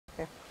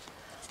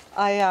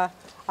I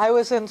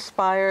was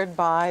inspired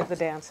by the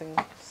dancing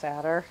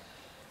satyr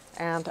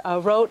and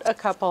wrote a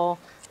couple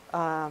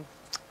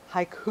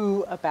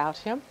haiku about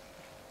him.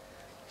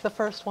 The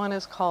first one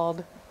is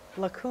called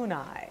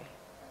Lacunae.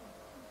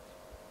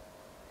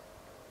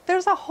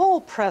 There's a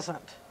hole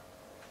present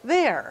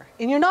there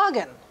in your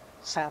noggin,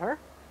 satyr,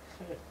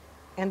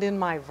 and in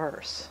my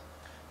verse.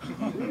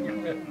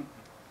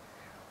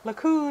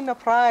 Lacuna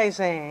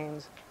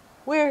praesens,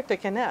 where te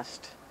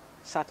canest,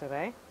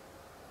 satyre,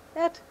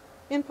 et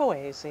in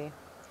poesi.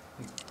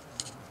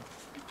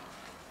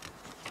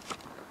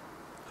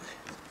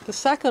 The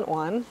second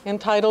one,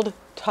 entitled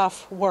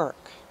Tough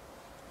Work.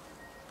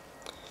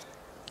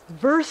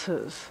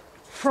 Verses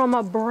from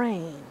a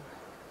brain,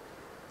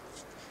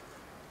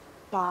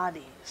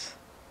 bodies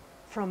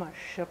from a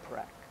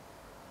shipwreck.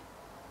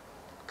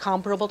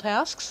 Comparable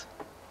tasks?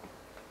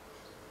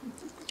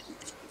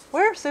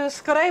 Versus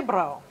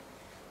cerebro,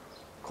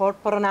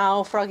 corpora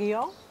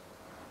naufragio,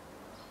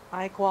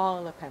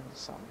 aequale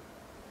pensum.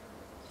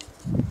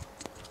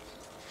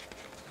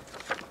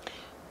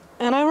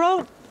 And I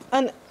wrote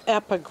an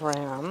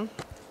epigram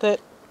that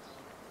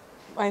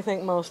I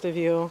think most of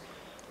you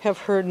have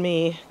heard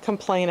me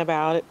complain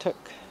about. It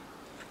took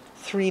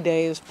 3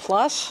 days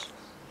plus.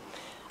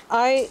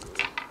 I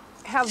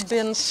have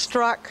been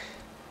struck,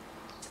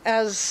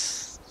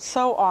 as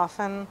so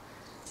often,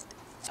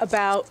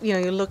 about,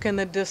 you look in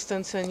the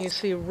distance and you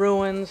see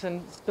ruins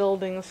and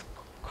buildings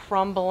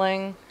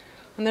crumbling,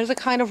 and there's a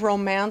kind of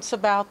romance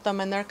about them,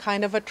 and they're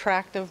kind of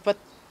attractive, but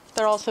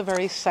they're also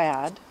very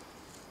sad.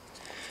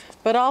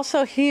 But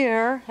also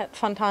here at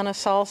Fontana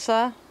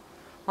Salsa,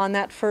 on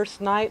that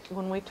first night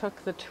when we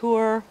took the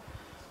tour,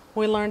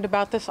 we learned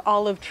about this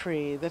olive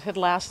tree that had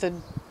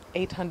lasted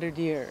 800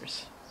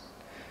 years.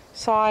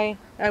 So I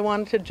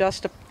wanted to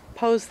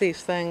juxtapose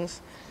these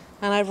things,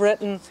 and I've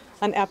written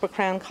an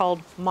epigram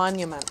called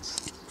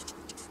Monuments.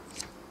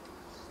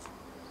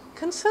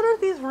 Consider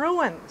these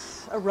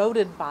ruins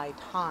eroded by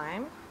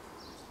time.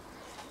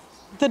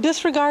 The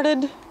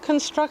disregarded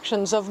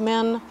constructions of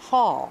men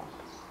fall.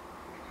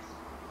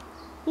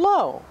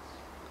 Lo,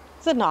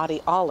 the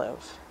knotty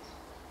olive,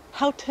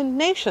 how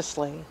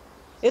tenaciously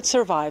it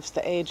survives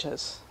the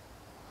ages.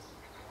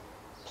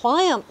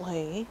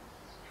 Pliantly,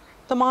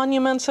 the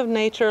monuments of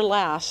nature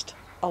last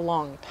a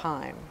long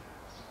time.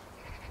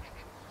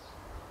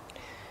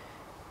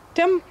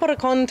 Tempora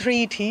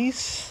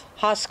contritis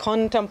has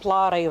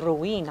contemplare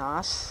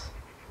ruinas,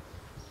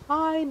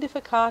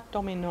 aedificat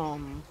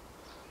dominum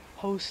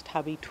post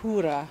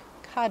habitura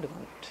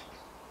cadunt.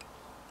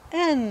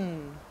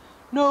 En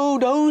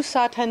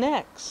nodosa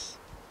tenex,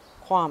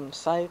 quam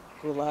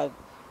saecula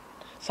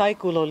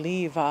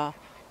oliva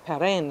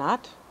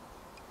perennat,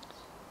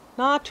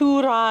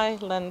 naturae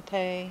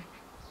lente,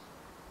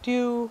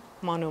 diu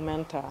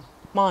monumenta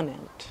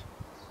monent.